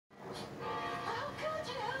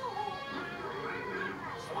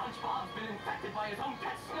infected by his own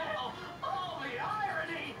pet snail. Oh, the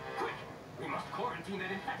irony! Quick! We must quarantine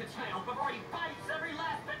that infected snail before he bites every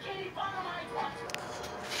last bikini bottom I touch.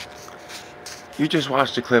 You just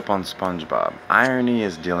watched a clip on SpongeBob. Irony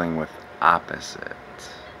is dealing with opposite.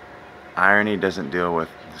 Irony doesn't deal with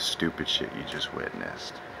the stupid shit you just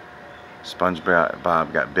witnessed.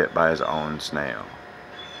 SpongeBob got bit by his own snail.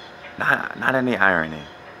 Not any irony.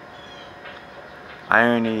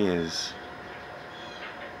 Irony is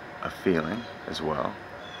a feeling as well.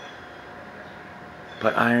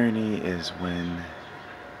 But irony is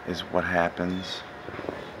what happens.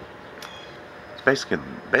 It's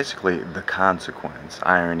basically the consequence.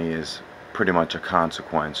 Irony is pretty much a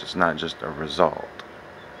consequence. It's not just a result.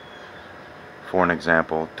 For an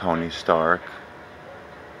example, Tony Stark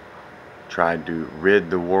tried to rid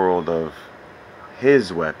the world of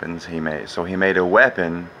his weapons he made. So he made a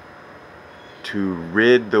weapon to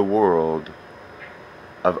rid the world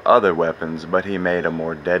of other weapons, but he made a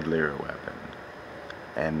more deadlier weapon.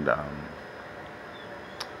 And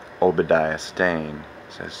Obadiah Stane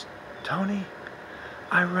says, "Tony,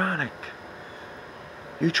 ironic.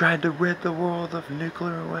 You tried to rid the world of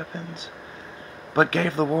nuclear weapons, but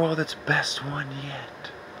gave the world its best one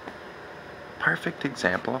yet." Perfect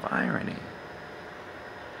example of irony.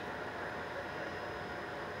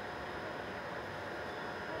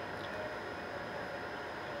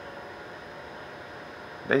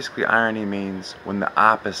 Basically, irony means when the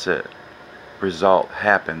opposite result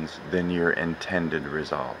happens than your intended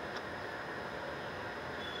result.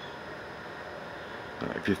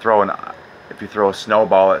 If you throw a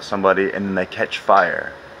snowball at somebody and then they catch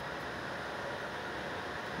fire,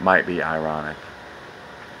 might be ironic.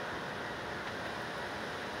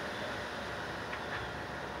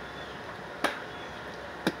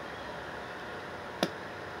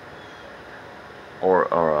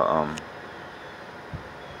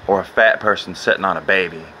 Or a fat person sitting on a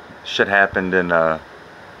baby. Shit happened in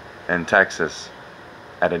Texas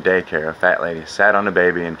at a daycare. A fat lady sat on a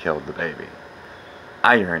baby and killed the baby.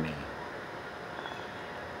 Irony.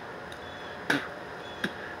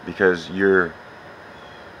 Because your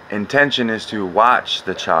intention is to watch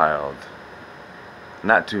the child,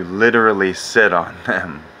 not to literally sit on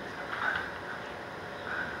them.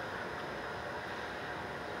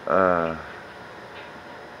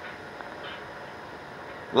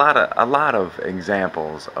 A lot of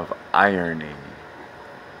examples of irony,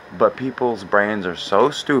 but people's brains are so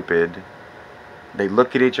stupid. They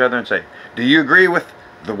look at each other and say, "Do you agree with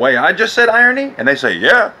the way I just said irony?" And they say,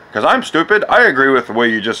 "Yeah, because I'm stupid. I agree with the way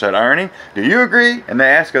you just said irony. Do you agree?" And they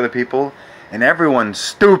ask other people, and everyone's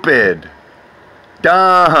stupid,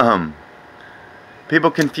 dumb. People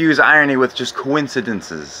confuse irony with just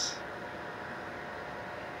coincidences.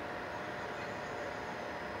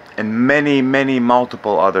 And many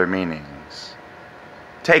multiple other meanings.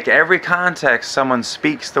 Take every context someone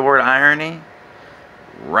speaks the word irony,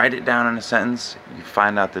 write it down in a sentence, you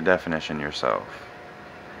find out the definition yourself.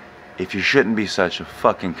 If you shouldn't be such a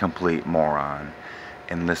fucking complete moron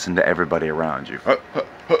and listen to everybody around you.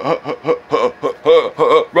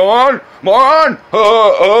 Moron! Moron!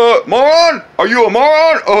 Moron! Are you a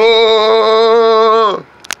moron?